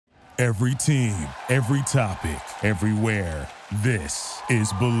Every team, every topic, everywhere. This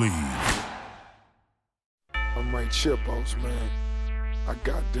is Believe. I'm Mike Chipos, man. I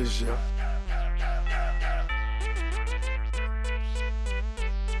got this, yeah.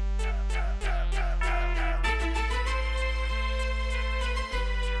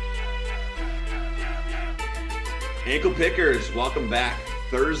 Ankle Pickers, welcome back.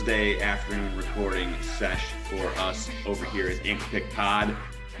 Thursday afternoon recording sesh for us over here at Ankle Pick Pod.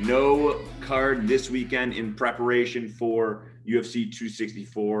 No card this weekend in preparation for UFC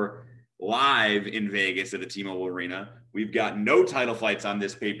 264 live in Vegas at the T-Mobile Arena. We've got no title fights on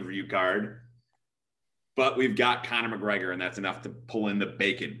this pay-per-view card, but we've got Conor McGregor, and that's enough to pull in the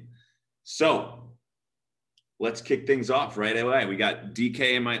bacon. So let's kick things off right away. We got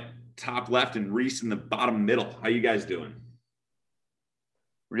DK in my top left and Reese in the bottom middle. How you guys doing?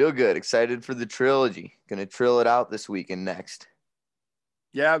 Real good. Excited for the trilogy. Gonna trill it out this week and next.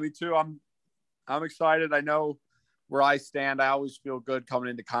 Yeah, me too. I'm excited. I know where I stand. I always feel good coming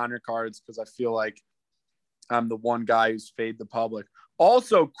into Conor cards because I feel like I'm the one guy who's fade the public.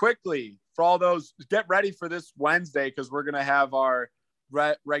 Also, quickly, for all those, get ready for this Wednesday because we're going to have our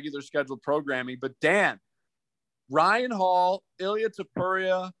regular scheduled programming. But Dan, Ryan Hall, Ilya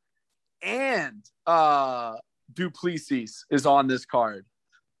Topuria, and Duplessis is on this card.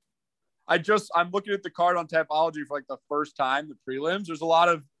 I'm looking at the card on Tapology for like the first time, the prelims. There's a lot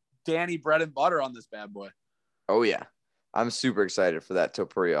of Danny bread and butter on this bad boy. Oh yeah. I'm super excited for that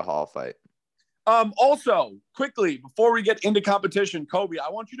Topuria Hall fight. Also, quickly, before we get into competition, Kobe, I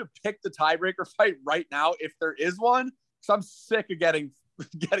want you to pick the tiebreaker fight right now if there is one, because I'm sick of getting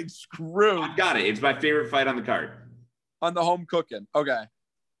screwed. I've got it. It's my favorite fight on the card. On the home cooking. Okay.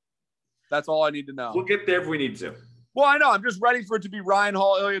 That's all I need to know. We'll get there if we need to. Well, I know. I'm just ready for it to be Ryan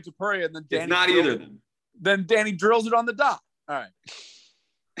Hall, Ilya Topuria, and then Danny. It's not either of them. Then Danny drills it on the dot. All right.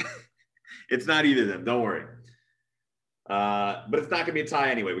 It's not either of them. Don't worry. But it's not going to be a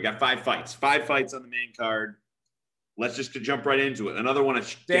tie anyway. We got 5 fights. 5 fights on the main card. Let's just jump right into it. Another one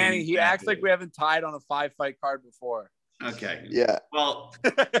of Danny. He acts like we haven't tied on a 5-fight card before. Okay. Yeah. Well,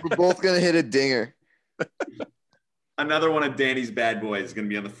 we're both going to hit a dinger. Another one of Danny's bad boys is going to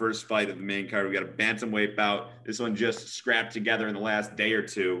be on the first fight of the main card. We got a bantamweight bout. This one just scrapped together in the last day or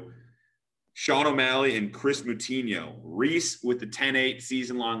two. Sean O'Malley and Chris Moutinho. Reese with the 10-8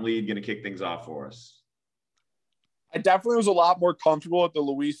 season-long lead going to kick things off for us. I definitely was a lot more comfortable with the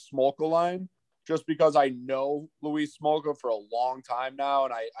Luis Smolka line just because I know Luis Smolka for a long time now,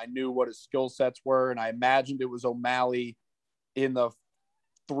 and I knew what his skill sets were, and I imagined it was O'Malley in the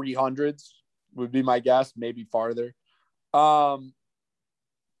 300s would be my guess, maybe farther.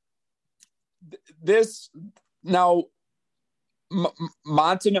 This now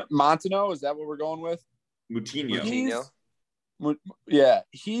Montano, is that what we're going with? Moutinho. Yeah,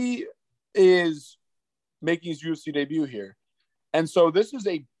 he is making his UFC debut here. And so this is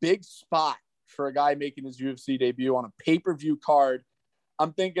a big spot for a guy making his UFC debut on a pay-per-view card.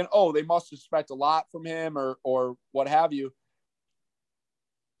 I'm thinking, oh, they must expect a lot from him or what have you.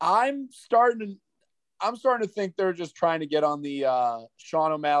 I'm starting to think they're just trying to get on the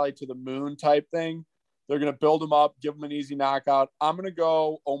Sean O'Malley to the moon type thing. They're going to build him up, give him an easy knockout. I'm going to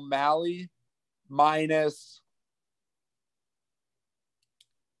go O'Malley minus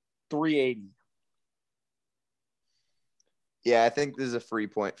 380. Yeah, I think this is a free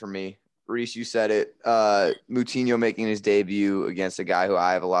point for me. Reese, you said it. Moutinho making his debut against a guy who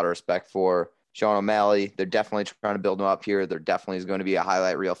I have a lot of respect for. Sean O'Malley, they're definitely trying to build him up here. There definitely is going to be a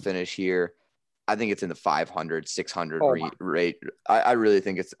highlight reel finish here. I think it's in the 500, 600 rate. I really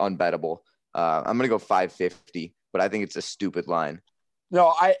think it's unbettable. I'm going to go 550, but I think it's a stupid line.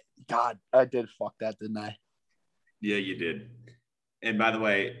 No, I did fuck that, didn't I? Yeah, you did. And by the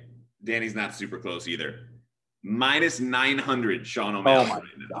way, Danny's not super close either. Minus 900, Sean O'Malley. Oh, my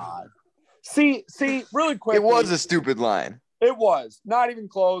God. See, really quick. It was a stupid line. It was. Not even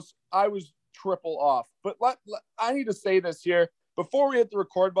close. I was triple off. But I need to say this here. Before we hit the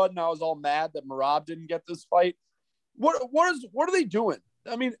record button, I was all mad that Merab didn't get this fight. What are they doing?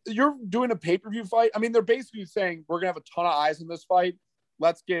 I mean, you're doing a pay-per-view fight. I mean, they're basically saying we're gonna have a ton of eyes in this fight.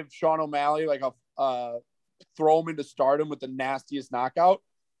 Let's give Sean O'Malley like a throw him into stardom with the nastiest knockout.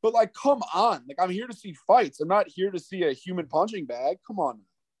 But like, come on! Like, I'm here to see fights. I'm not here to see a human punching bag. Come on.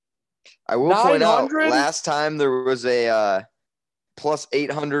 I will point out last time there was a plus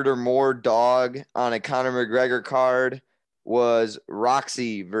 800 or more dog on a Conor McGregor card was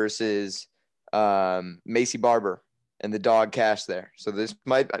Roxy versus Macy Barber, and the dog cashed there. So this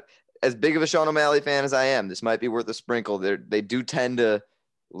might, as big of a Sean O'Malley fan as I am, this might be worth a sprinkle. They do tend to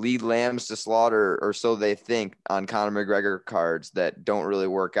lead lambs to slaughter, or so they think, on Conor McGregor cards that don't really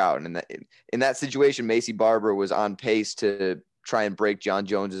work out. And in that situation, Macy Barber was on pace to try and break John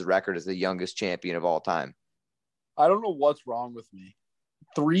Jones's record as the youngest champion of all time. I don't know what's wrong with me.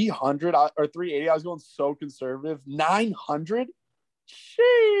 300 or 380. I was going so conservative. 900.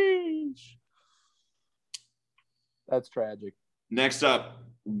 Sheesh. That's tragic. Next up,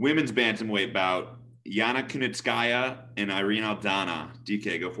 women's bantamweight bout. Yana Kunitskaya and Irene Aldana.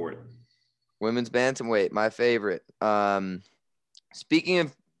 DK, go for it. Women's bantamweight, my favorite. Speaking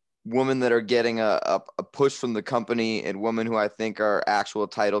of women that are getting a push from the company and women who I think are actual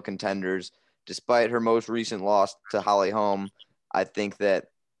title contenders, despite her most recent loss to Holly Holm, I think that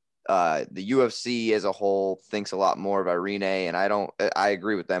the UFC as a whole thinks a lot more of Irene, and I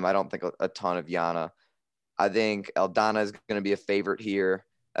agree with them. I don't think a ton of Yana. I think Aldana is going to be a favorite here.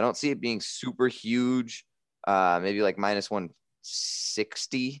 I don't see it being super huge, maybe like minus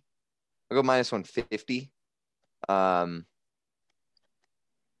 160. I'll go minus 150. But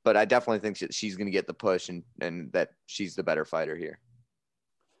I definitely think that she's going to get the push and that she's the better fighter here.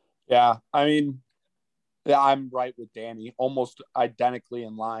 Yeah, I mean, yeah, I'm right with Danny, almost identically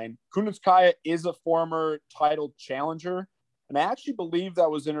in line. Kunitskaya is a former title challenger, and I actually believe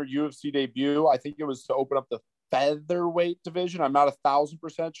that was in her UFC debut. I think it was to open up the featherweight division. I'm not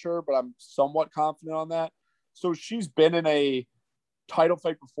 1,000% sure, but I'm somewhat confident on that. So she's been in a title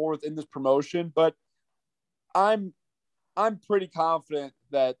fight before within this promotion, but I'm pretty confident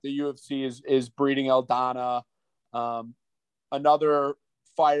that the UFC is breeding Aldana, another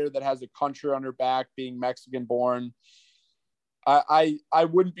fighter that has a country on her back, being Mexican born. I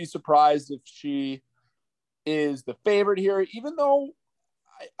wouldn't be surprised if she is the favorite here, even though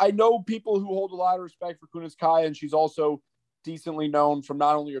I know people who hold a lot of respect for Kunitskaya, and she's also decently known from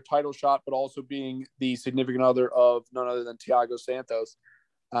not only her title shot, but also being the significant other of none other than Thiago Santos.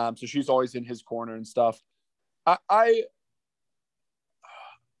 So she's always in his corner and stuff.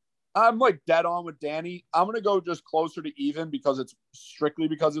 I'm like dead on with Danny. I'm going to go just closer to even because it's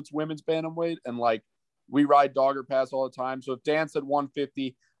women's bantamweight, and like we ride dogger pass all the time. So if Dan said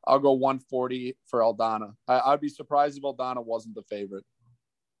 150, I'll go 140 for Aldana. I'd be surprised if Aldana wasn't the favorite.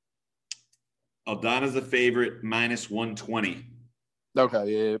 Aldana's the favorite, minus 120.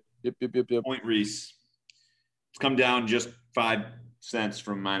 Okay, yep. Point Reese. It's come down just 5 cents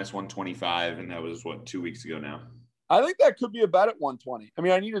from minus 125, and that was, 2 weeks ago now? I think that could be a bet at 120. I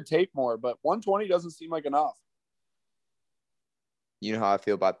mean, I need to tape more, but 120 doesn't seem like enough. You know how I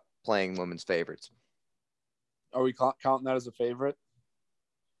feel about playing women's favorites. Are we counting that as a favorite?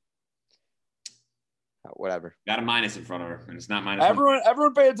 Whatever. Got a minus in front of her, and it's not minus.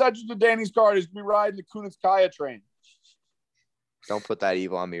 Everyone pay attention to Danny's card. He's going to be riding the Kunitskaya train. Don't put that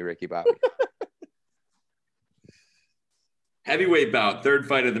evil on me, Ricky Bobby. Heavyweight bout, third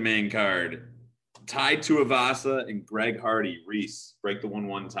fight of the main card. Tai Tuivasa and Greg Hardy. Reese, break the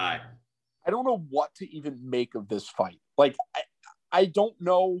 1-1 tie. I don't know what to even make of this fight. Like, I don't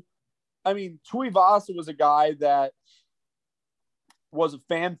know. I mean, Tuivasa was a guy that was a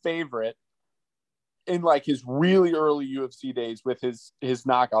fan favorite in like his really early UFC days with his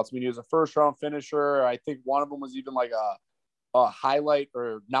knockouts. I mean, he was a first round finisher. I think one of them was even like a highlight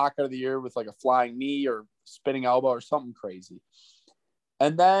or knockout of the year with like a flying knee or spinning elbow or something crazy.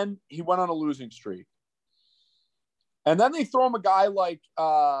 And then he went on a losing streak. And then they throw him a guy like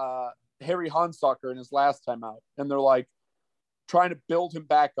Harry Hunsucker in his last time out. And they're like trying to build him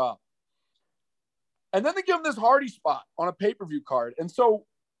back up. And then they give him this Hardy spot on a pay-per-view card. And so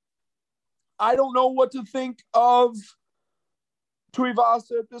I don't know what to think of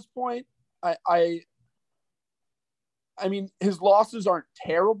Tuivasa at this point. I mean, his losses aren't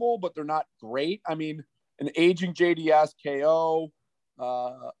terrible, but they're not great. I mean, an aging JDS KO,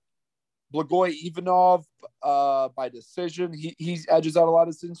 Blagoy Ivanov by decision. He edges out a lot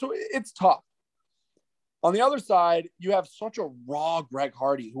of decisions. So it's tough. On the other side, you have such a raw Greg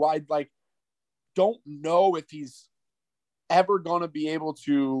Hardy, who I like don't know if he's ever going to be able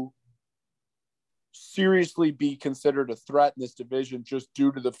to seriously be considered a threat in this division just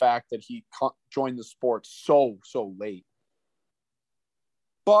due to the fact that he joined the sport so late.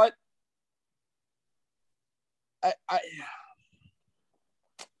 But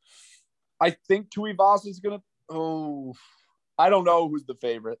I think Tuivasa is going to I don't know who's the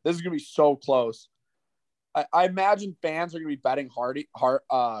favorite. This is going to be so close. I imagine fans are going to be betting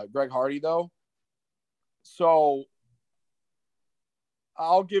Greg Hardy, though. So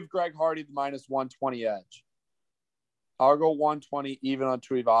I'll give Greg Hardy the minus 120 edge. I'll go 120 even on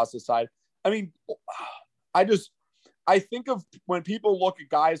Tuivasa's side. I mean, I think of when people look at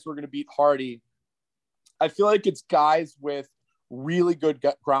guys who are going to beat Hardy, I feel like it's guys with really good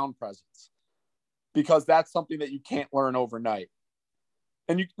ground presence, because that's something that you can't learn overnight.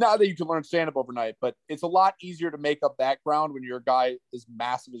 And not that you can learn stand-up overnight, but it's a lot easier to make up that ground when you're a guy as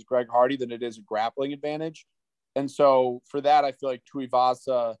massive as Greg Hardy than it is a grappling advantage. And so for that, I feel like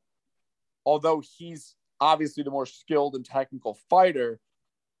Tuivasa, although he's obviously the more skilled and technical fighter,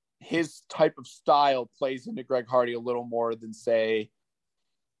 his type of style plays into Greg Hardy a little more than, say,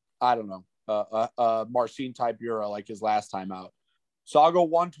 I don't know, Marcin Tybura, like his last time out. So I'll go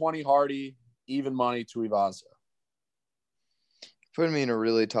 120 Hardy, even money Tuivasa. Putting me in a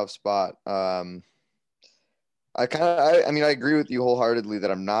really tough spot. I agree with you wholeheartedly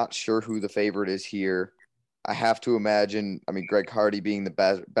that I'm not sure who the favorite is here. I have to imagine, Greg Hardy being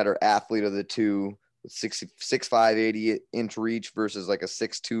the better athlete of the two, with 6'5", 80-inch reach versus like a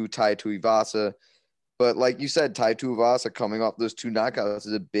 6'2" Tai Tuivasa. But like you said, Tai Tuivasa coming off those 2 knockouts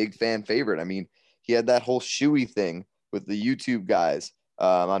is a big fan favorite. He had that whole shoey thing with the YouTube guys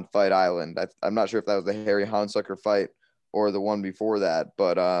on Fight Island. I'm not sure if that was the Harry Hunsucker fight or the one before that.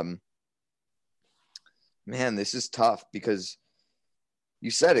 But, man, this is tough because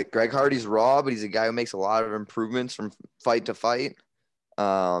you said it. Greg Hardy's raw, but he's a guy who makes a lot of improvements from fight to fight.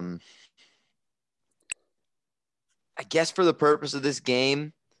 I guess for the purpose of this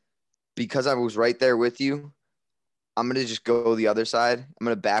game, because I was right there with you, I'm going to just go the other side. I'm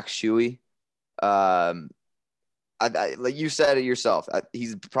going to back Shuey. Like you said it yourself,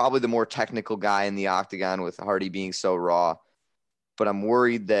 he's probably the more technical guy in the octagon with Hardy being so raw. But I'm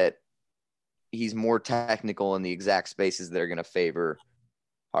worried that he's more technical in the exact spaces that are going to favor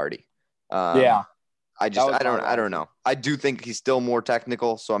Hardy. Yeah. I don't know. I do think he's still more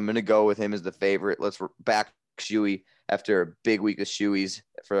technical, so I'm going to go with him as the favorite. Let's back Shuey after a big week of Shueys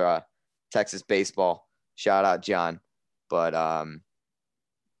for Texas baseball. Shout out John. But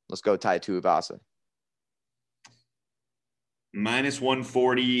let's go Tai Tuivasa.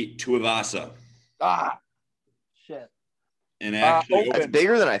 -140 Tuivasa. Shit. And actually, that's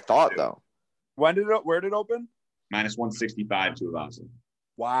bigger than I thought, though. Where did it open? -165 Tuivasa.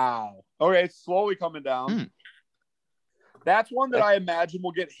 Wow. Okay, it's slowly coming down. That's one that I imagine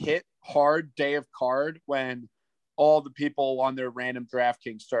will get hit hard day of card when all the people on their random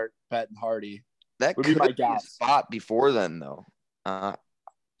DraftKings start betting Hardy. That would could be my be a guess. spot before then, though. I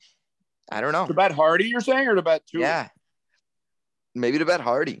don't know. To bet Hardy, you're saying, or to bet Tuivasa? Yeah. Maybe to bet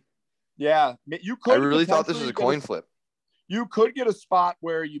Hardy. Yeah. You could. I really thought this was a coin flip. You could get a spot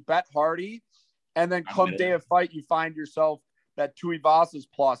where you bet Hardy, and then come day of fight, you find yourself that Tuivasa's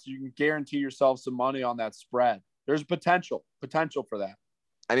plus. You can guarantee yourself some money on that spread. There's potential for that.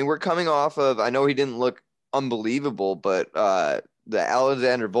 We're coming off of, I know he didn't look unbelievable, but the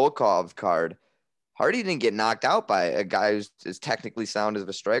Alexander Volkov card, Hardy didn't get knocked out by a guy who's as technically sound as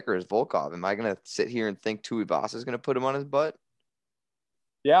a striker as Volkov. Am I going to sit here and think Tuivasa is going to put him on his butt?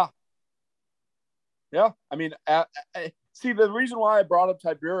 Yeah. See, the reason why I brought up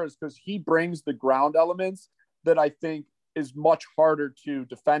Tybura is because he brings the ground elements that I think is much harder to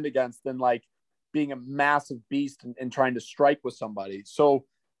defend against than like being a massive beast and trying to strike with somebody. So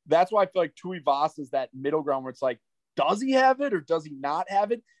that's why I feel like Tuivasa is that middle ground where it's like, does he have it or does he not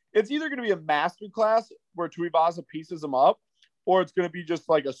have it? It's either going to be a masterclass where Tuivasa pieces him up, or it's going to be just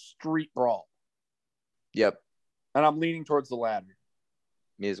like a street brawl. Yep. And I'm leaning towards the latter.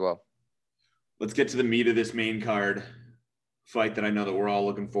 Me as well. Let's get to the meat of this main card fight that I know that we're all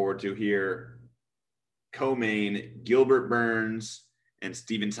looking forward to here. Co-main, Gilbert Burns and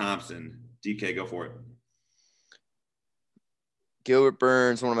Stephen Thompson. DK, go for it. Gilbert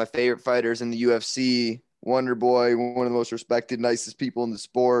Burns, one of my favorite fighters in the UFC. Wonder Boy, one of the most respected, nicest people in the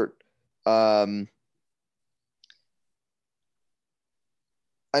sport. I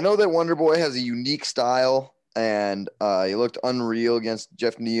know that Wonder Boy has a unique style, and he looked unreal against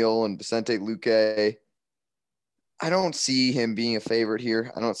Jeff Neal and Vicente Luque. I don't see him being a favorite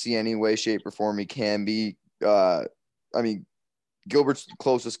here. I don't see any way, shape, or form he can be. Gilbert's the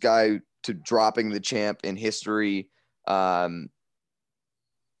closest guy to dropping the champ in history.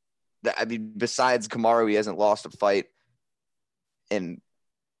 Besides Kamaru, he hasn't lost a fight in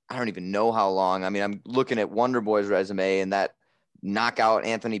I don't even know how long. I'm looking at Wonder Boy's resume, and that knockout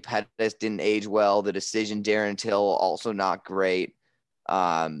Anthony Pettis didn't age well. The decision Darren Till, also not great.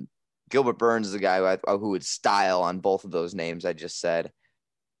 Gilbert Burns is a guy who would style on both of those names I just said.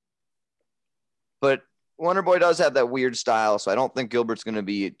 But Wonder Boy does have that weird style, so I don't think Gilbert's going to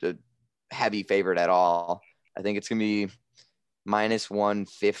be a heavy favorite at all. I think it's going to be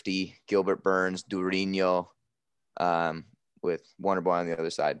 -150 Gilbert Burns, Durinho, with Wonder Boy on the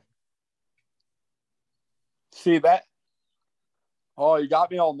other side. See that? Oh, you got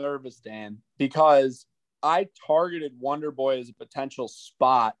me all nervous, Dan, because I targeted Wonder Boy as a potential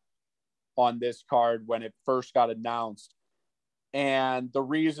spot on this card when it first got announced. And the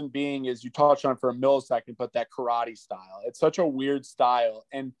reason being is you touched on it for a millisecond, but that karate style. It's such a weird style.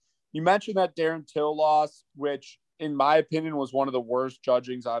 And you mentioned that Darren Till loss, which in my opinion was one of the worst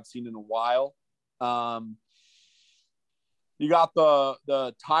judgings I've seen in a while. You got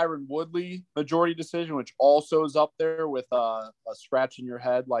the Tyron Woodley majority decision, which also is up there with a scratch in your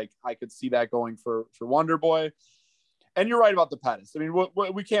head. Like I could see that going for Wonder Boy. And you're right about the Pettis. I mean,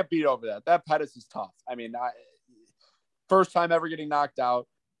 we can't beat over that. That Pettis is tough. I mean, first time ever getting knocked out.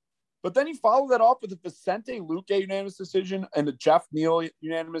 But then he followed that off with a Vicente Luque unanimous decision and a Jeff Neal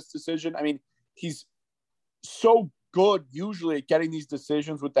unanimous decision. I mean, he's so good usually at getting these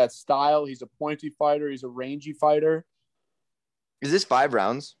decisions with that style. He's a pointy fighter. He's a rangy fighter. Is this 5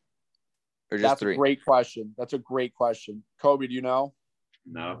 rounds or just 3? That's a great question. That's a great question. Kobe, do you know?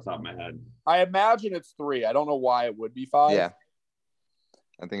 No, off the top of my head. I imagine it's 3. I don't know why it would be 5. Yeah.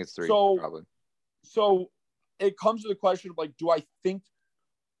 I think it's 3 probably. So it comes to the question of like, do I think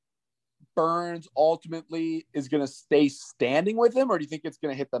Burns ultimately is going to stay standing with him, or do you think it's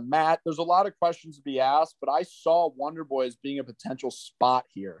going to hit the mat? There's a lot of questions to be asked, but I saw Wonder Boy as being a potential spot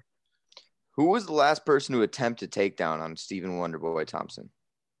here. Who was the last person to attempt a takedown on Stephen Wonderboy Thompson?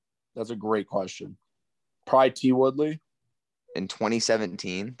 That's a great question. Probably T. Woodley. In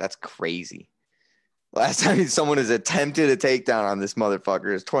 2017? That's crazy. Last time someone has attempted a takedown on this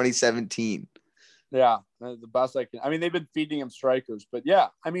motherfucker is 2017. Yeah, the best I can. I mean, they've been feeding him strikers, but yeah,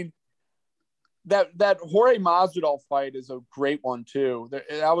 I mean, that Jorge Masvidal fight is a great one too.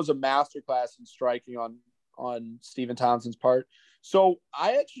 That was a masterclass in striking on Stephen Thompson's part. So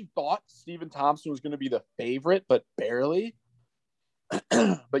I actually thought Stephen Thompson was going to be the favorite, but barely.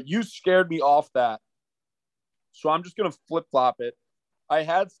 But you scared me off that. So I'm just going to flip-flop it. I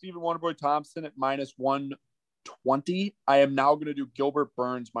had Stephen Wonderboy Thompson at minus 120. I am now going to do Gilbert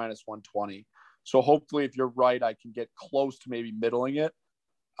Burns minus 120. So hopefully if you're right, I can get close to maybe middling it.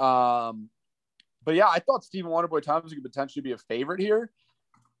 But yeah, I thought Stephen Wonderboy Thompson could potentially be a favorite here.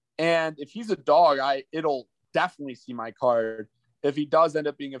 And if he's a dog, it'll definitely see my card. If he does end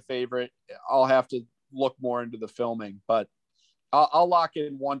up being a favorite, I'll have to look more into the filming. But I'll lock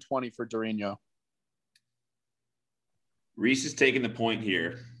in 120 for Durinho. Reese is taking the point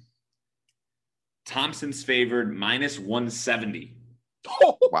here. Thompson's favored minus 170.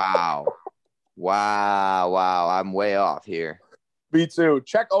 Wow. I'm way off here. Me too.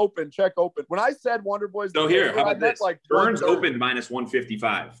 Check open. When I said Wonder Boy's so here, how about this? Like Burns opened minus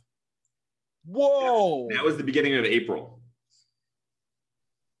 155. Whoa. That was the beginning of April.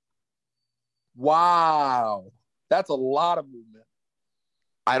 Wow. That's a lot of movement.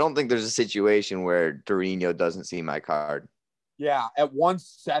 I don't think there's a situation where Durinho doesn't see my card. Yeah, at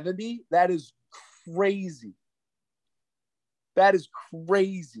 170, that is crazy.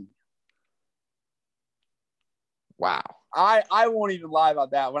 Wow. I won't even lie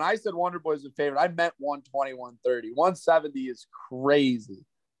about that. When I said Wonder Boy's a favorite, I meant 120, 130. 170 is crazy.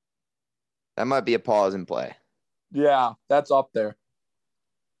 That might be a pause in play. Yeah, that's up there.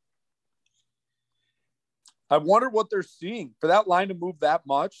 I wonder what they're seeing. For that line to move that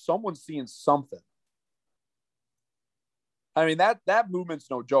much, someone's seeing something. I mean, that movement's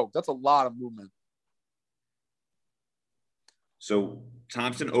no joke. That's a lot of movement. So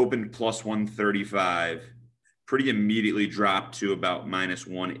Thompson opened plus 135, pretty immediately dropped to about minus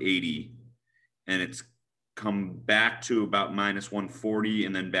 180, and it's come back to about minus 140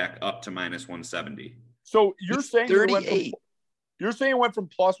 and then back up to minus 170. So you're saying 38. You're saying it went from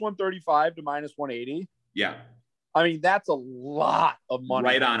plus 135 to minus 180? Yeah. I mean, that's a lot of money.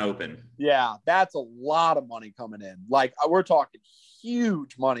 Right on open. Yeah, that's a lot of money coming in. Like, we're talking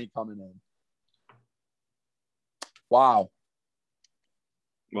huge money coming in. Wow.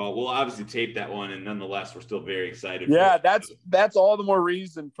 Well, we'll obviously tape that one, and nonetheless, we're still very excited. Yeah, that's all the more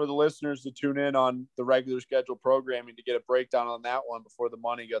reason for the listeners to tune in on the regular schedule programming to get a breakdown on that one before the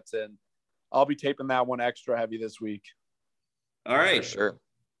money gets in. I'll be taping that one extra heavy this week. All right. For sure.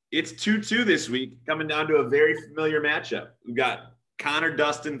 It's 2-2 this week, coming down to a very familiar matchup. We've got Connor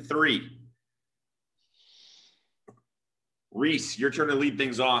Dustin 3. Reese, your turn to lead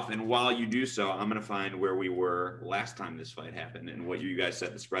things off, and while you do so, I'm going to find where we were last time this fight happened and what you guys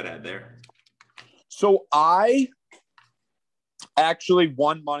set the spread at there. So I actually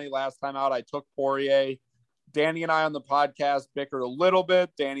won money last time out. I took Poirier. Danny and I on the podcast bickered a little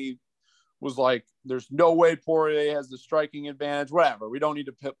bit. Danny was like, there's no way Poirier has the striking advantage, whatever. We don't need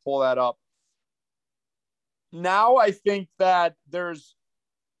to pull that up. Now I think that here's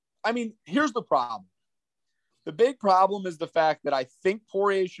the problem. The big problem is the fact that I think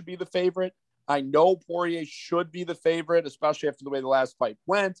Poirier should be the favorite, I know Poirier should be the favorite, especially after the way the last fight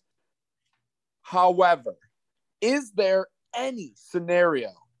went. However, is there any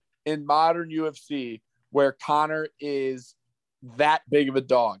scenario in modern UFC where Conor is that big of a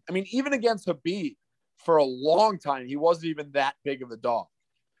dog? I mean, even against Khabib for a long time, he wasn't even that big of a dog.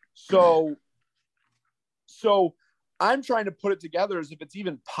 So I'm trying to put it together as if it's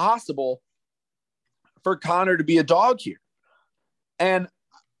even possible for Conor to be a dog here. And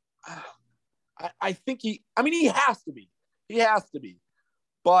I think he has to be. He has to be.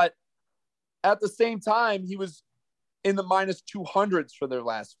 But at the same time, he was in the minus 200s for their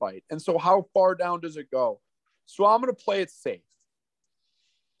last fight. And so how far down does it go? So I'm going to play it safe.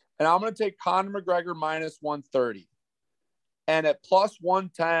 And I'm going to take Conor McGregor minus 130. And at plus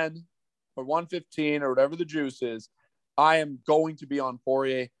 110 or 115 or whatever the juice is, I am going to be on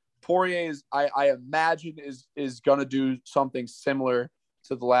Poirier. Poirier is, I imagine, is going to do something similar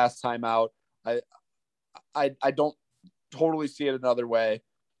to the last time out. I don't totally see it another way.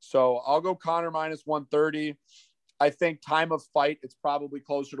 So I'll go Conor minus 130. I think time of fight, it's probably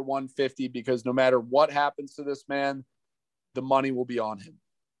closer to 150 because no matter what happens to this man, the money will be on him.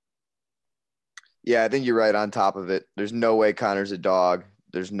 Yeah, I think you're right on top of it. There's no way Conor's a dog.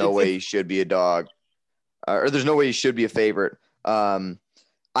 There's no way he should be a dog. Or there's no way he should be a favorite. We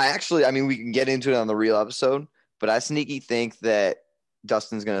can get into it on the real episode, but I sneaky think that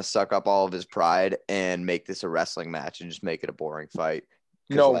Dustin's going to suck up all of his pride and make this a wrestling match and just make it a boring fight.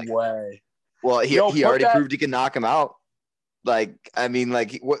 No way. Well, he already proved he can knock him out.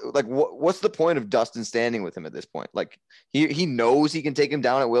 What's the point of Dustin standing with him at this point? Like, he knows he can take him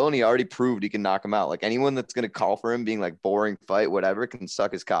down at will, and he already proved he can knock him out. Like, anyone that's going to call for him being like boring fight, whatever, can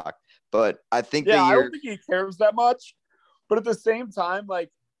suck his cock. But I think I don't think he cares that much. But at the same time, like,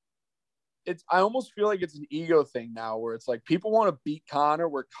 I almost feel like it's an ego thing now, where it's like people want to beat Conor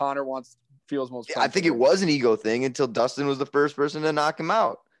where Conor feels most. I think it was an ego thing until Dustin was the first person to knock him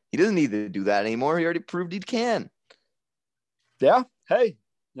out. He doesn't need to do that anymore. He already proved he can. Yeah. Hey,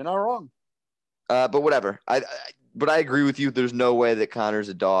 you're not wrong. But whatever. But I agree with you. There's no way that Conor's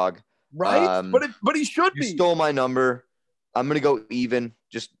a dog. Right. But he should be. You stole my number. I'm going to go even,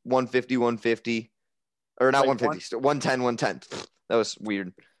 just 150. Or not 150, 110. That was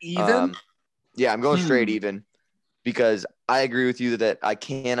weird. Even? Yeah, I'm going straight even because I agree with you that I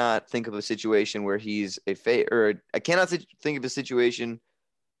cannot think of a situation where he's I cannot think of a situation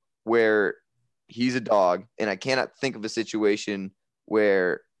where he's a dog, and I cannot think of a situation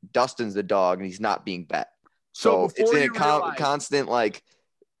where Dustin's the dog and he's not being bet. So it's in a constant, like.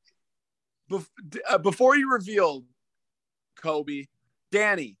 Before you reveal, Kobe,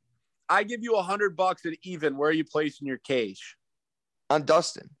 Danny, I give you $100 at even. Where are you placing your cage? On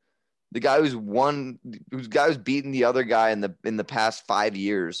Dustin, the guy who's beaten the other guy in the past 5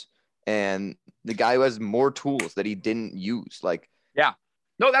 years, and the guy who has more tools that he didn't use. Like, yeah.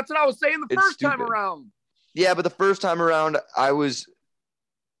 No, that's what I was saying the first time around. Yeah, but the first time around, I was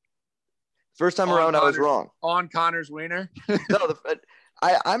wrong. On Conor's wiener? No,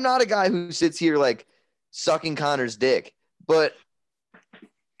 I'm not a guy who sits here like sucking Conor's dick, but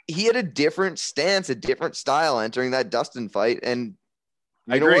he had a different stance, a different style entering that Dustin fight. And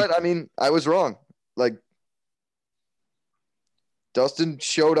you know what? I mean, I was wrong. Like, Dustin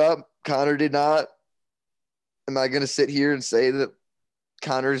showed up. Conor did not. Am I going to sit here and say that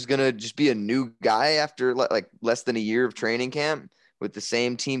Conor's going to just be a new guy after like less than a year of training camp with the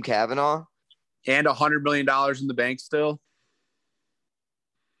same Team Kavanaugh? And $100 million in the bank still?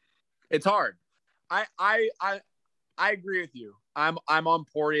 It's hard. I agree with you. I'm on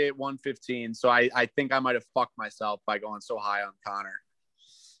Poirier at 115, so I think I might have fucked myself by going so high on Conor.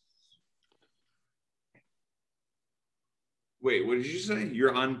 Wait, what did you say?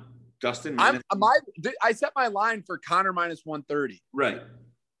 You're on Dustin? I set my line for Conor minus 130. Right.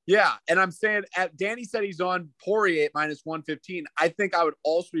 Yeah, and I'm saying Danny said he's on Poirier at minus 115. I think I would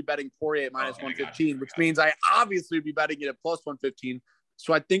also be betting Poirier at minus 115, which means I obviously would be betting it at plus 115.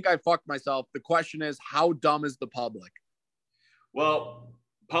 So I think I fucked myself. The question is, how dumb is the public? Well,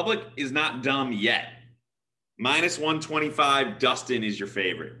 public is not dumb yet. Minus 125, Dustin is your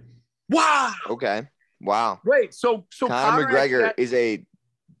favorite. Wow. Okay. Wow. Wait, so Conor McGregor is a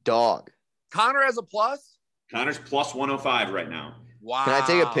dog. Conor has a plus? Conor's plus 105 right now. Wow. Can I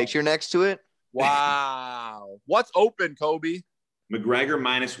take a picture next to it? Wow. What's open, Kobe? McGregor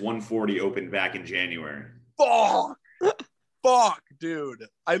minus 140 opened back in January. Fuck, dude.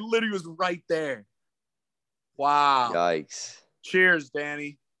 I literally was right there. Wow. Yikes. Cheers,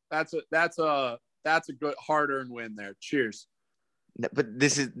 Danny. That's a good hard-earned win there. Cheers. But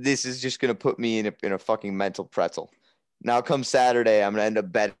this is just gonna put me in a fucking mental pretzel. Now come Saturday, I'm going to end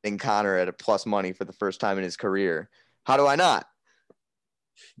up betting Connor at a plus money for the first time in his career. How do I not?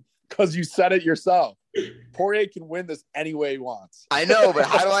 Because you said it yourself. Poirier can win this any way he wants. I know, but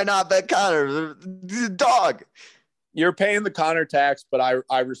how do I not bet Connor? He's a dog. You're paying the Connor tax, but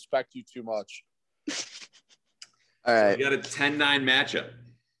I respect you too much. All right. We got a 10-9 matchup.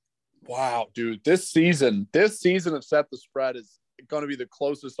 Wow, dude. This season of Set the Spread is going to be the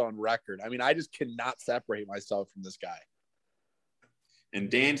closest on record. I mean, I just cannot separate myself from this guy. And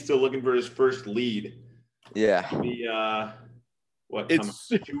Dan's still looking for his first lead. Yeah. It's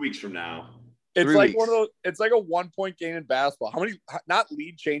 2 weeks from now. It's 3 like weeks. one of those. It's like a 1 point game in basketball. How many, not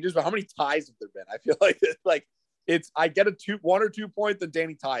lead changes, but how many ties have there been? I feel like I get a 1 or 2 point, then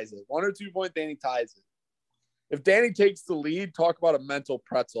Danny ties it. 1 or 2 point, Danny ties it. If Danny takes the lead, talk about a mental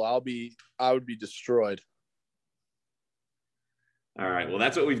pretzel. I would be destroyed. All right. Well,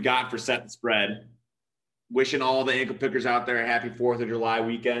 that's what we've got for Set the Spread. Wishing all the ankle pickers out there a happy 4th of July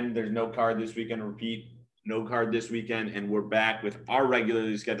weekend. There's no card this weekend. Repeat, no card this weekend. And we're back with our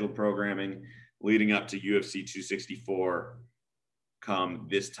regularly scheduled programming leading up to UFC 264 come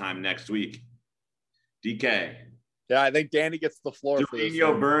this time next week. DK. Yeah, I think Danny gets the floor for this.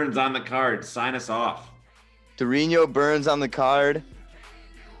 Durinho Burns on the card. Sign us off. Durinho Burns on the card.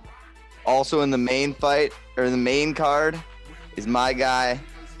 Also in the main fight, or the main card, is my guy.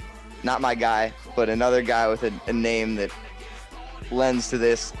 Not my guy, but another guy with a name that lends to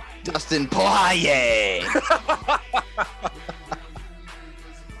this. Dustin Poirier.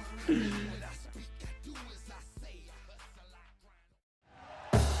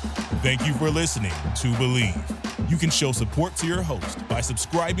 Thank you for listening to Believe. You can show support to your host by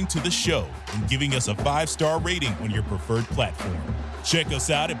subscribing to the show and giving us a 5-star rating on your preferred platform. Check us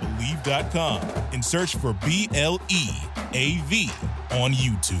out at Believe.com and search for BLEAV on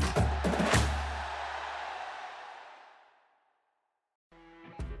YouTube.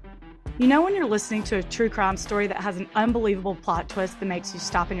 You know when you're listening to a true crime story that has an unbelievable plot twist that makes you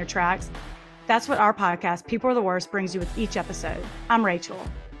stop in your tracks? That's what our podcast, People Are the Worst, brings you with each episode. I'm Rachel.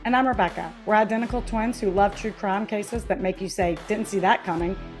 And I'm Rebecca. We're identical twins who love true crime cases that make you say, didn't see that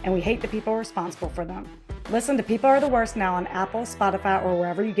coming, and we hate the people responsible for them. Listen to People Are the Worst now on Apple, Spotify, or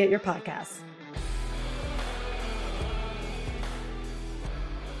wherever you get your podcasts.